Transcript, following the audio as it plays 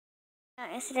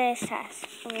Today's test.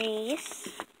 Reese,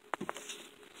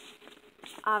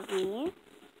 Avi,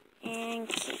 and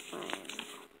Caitlin.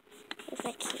 Here's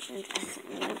like Caitlin's essay.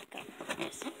 I'm gonna go put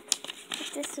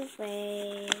this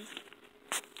away.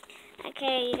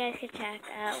 Okay, you guys can check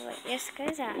out what your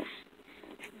scores are.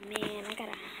 Man, I got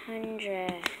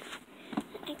 100.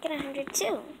 I got 100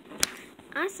 too.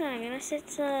 Awesome. I'm gonna sit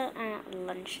to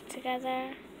lunch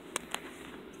together.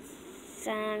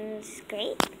 Sounds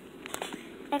great.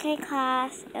 Okay,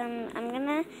 class. I'm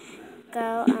gonna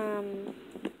go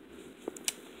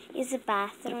use the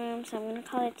bathroom, so I'm gonna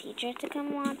call a teacher to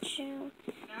come watch you.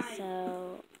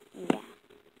 So yeah.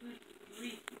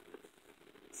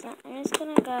 So I'm just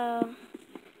gonna go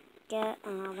get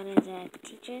one of the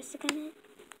teachers to come in.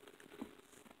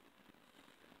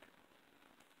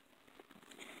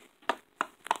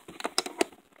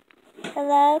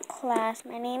 Hello, class.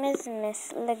 My name is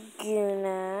Miss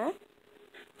Laguna.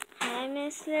 Hi,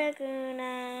 Miss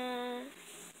Laguna.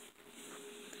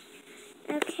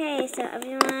 Okay, so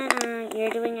everyone, you're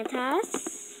doing a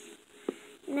test.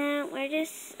 Now we're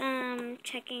just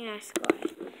checking our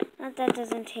scores. Not that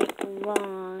doesn't take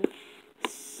long.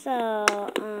 So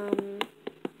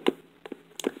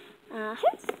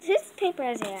whose paper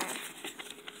is here?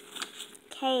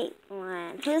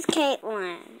 Caitlin. Who's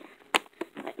Caitlin?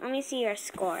 Let me see your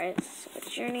scores.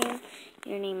 What's your name?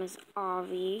 Your name is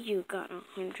Avi. You got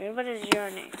 100. What is your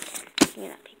name? Give me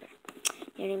that paper.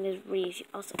 Your name is Reese. You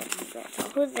also got 100. So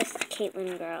who's this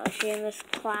Caitlin girl? Is she in this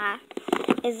class?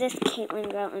 Is this Caitlin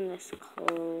girl in this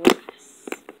class?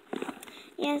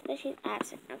 Yes, but she's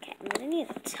absent. Okay, I'm gonna need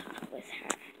to talk with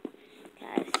her.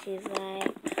 Because she's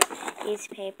like, these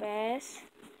papers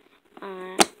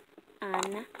are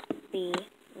unbelievable.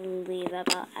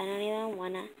 I don't even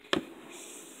wanna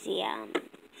see them.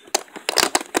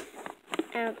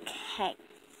 Okay.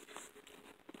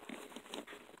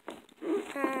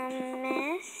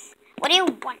 Miss, what do you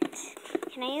want?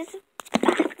 Can I use the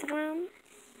bathroom?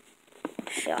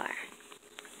 Sure.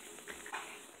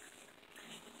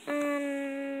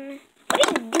 What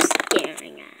are you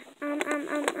staring at?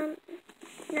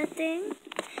 Nothing?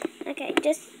 Okay,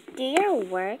 just do your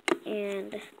work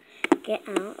and get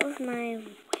out of my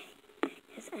way.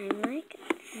 Because I'm like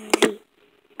the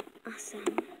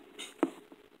awesome,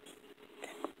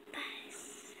 the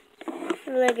best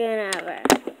Laguna ever.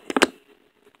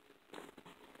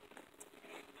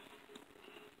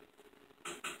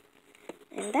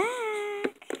 I'm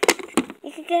back.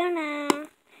 You can go now.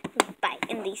 Bye.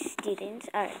 And these students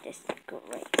are just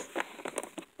great.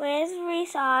 Where's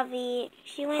Reese Avi?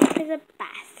 She went to the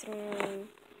bathroom.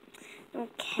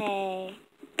 Okay.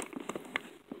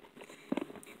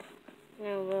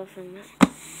 No, we'll from that.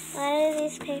 What are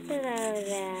these papers over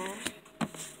there?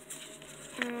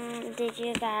 Did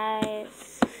you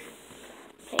guys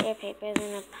put your papers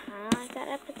in a pile? I thought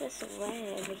I put this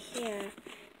away over here.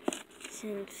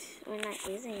 Since we're not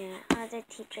using it. Oh, the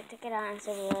teacher took it out and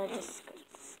said we were a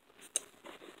disgrace.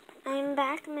 I'm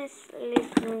back, Miss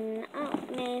Laguna. Oh,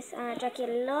 Miss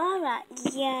Draculaura.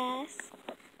 Yes,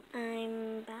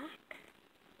 I'm back.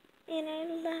 And I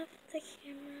love the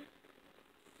camera.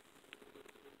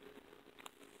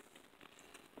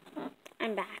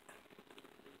 I'm back.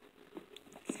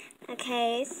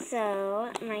 Okay, so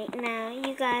right now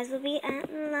you guys will be at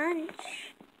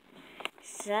lunch.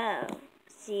 So,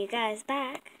 see you guys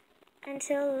back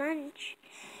until lunch.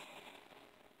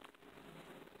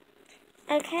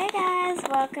 Okay guys,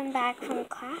 welcome back from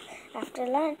class after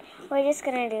lunch. We're just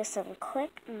going to do some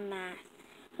quick math.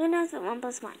 Who knows what 1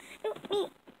 plus 1? Oh, me.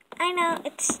 I know,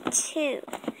 it's 2.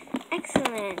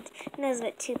 Excellent. Who knows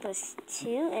what 2 plus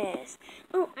 2 is?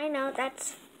 Oh, I know,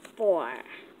 that's 4.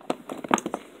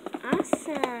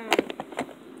 Awesome.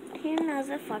 Who knows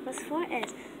what 4 plus 4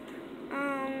 is?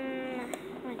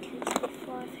 1, 2, 3,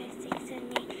 4, 5, 6,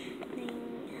 7, 8, 9,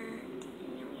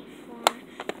 4, 5,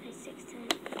 6, 7,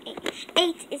 8.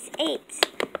 8 is 8.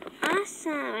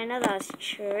 Awesome. I know that was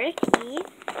tricky.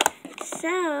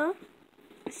 So,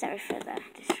 sorry for the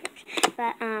description.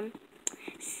 But,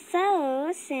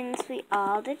 so, since we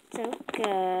all did so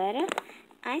good,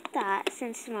 I thought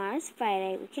since tomorrow's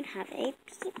Friday, we can have a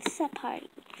pizza party.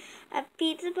 A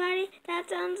pizza party? That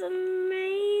sounds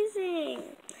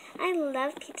amazing. I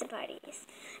love pizza parties.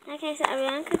 Okay, so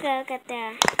everyone could go get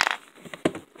their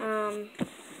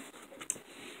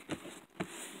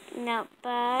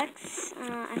notebooks.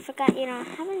 I forgot you don't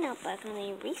have a notebook,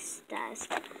 only Reese does.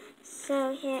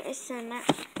 So here is some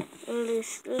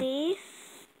loose leaf.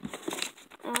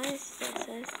 Oh, what is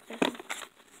this?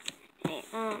 Okay,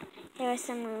 here is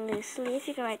some loose leaf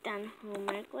you can write down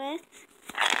homework with.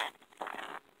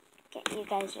 Get you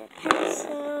guys your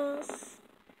pencils.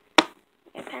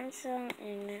 pencil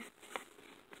and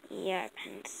your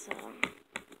pencil.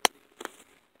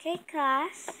 Okay,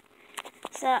 class.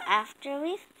 So after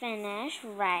we finish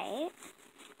write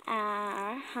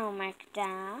our homework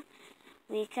down,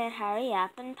 we could hurry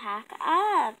up and pack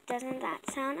up. Doesn't that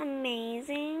sound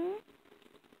amazing?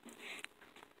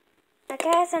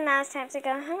 Okay, so now it's time to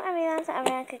go home, everyone. So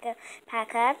everyone could go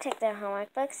pack up, take their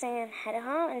homework books, and head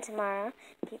home. And tomorrow,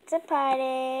 pizza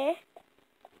party.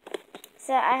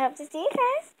 So I hope to see you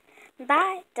guys.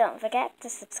 Bye. Don't forget to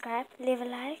subscribe, leave a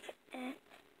like, and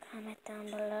comment down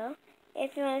below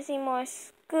if you want to see more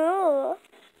school.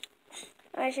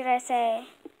 Or should I say,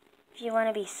 if you want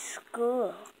to be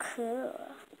school cool.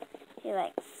 If you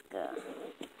like school.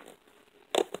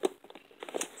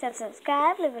 So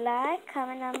subscribe, leave a like,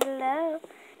 comment down below,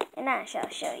 and I shall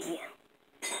show you.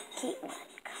 Keep on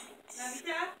comments.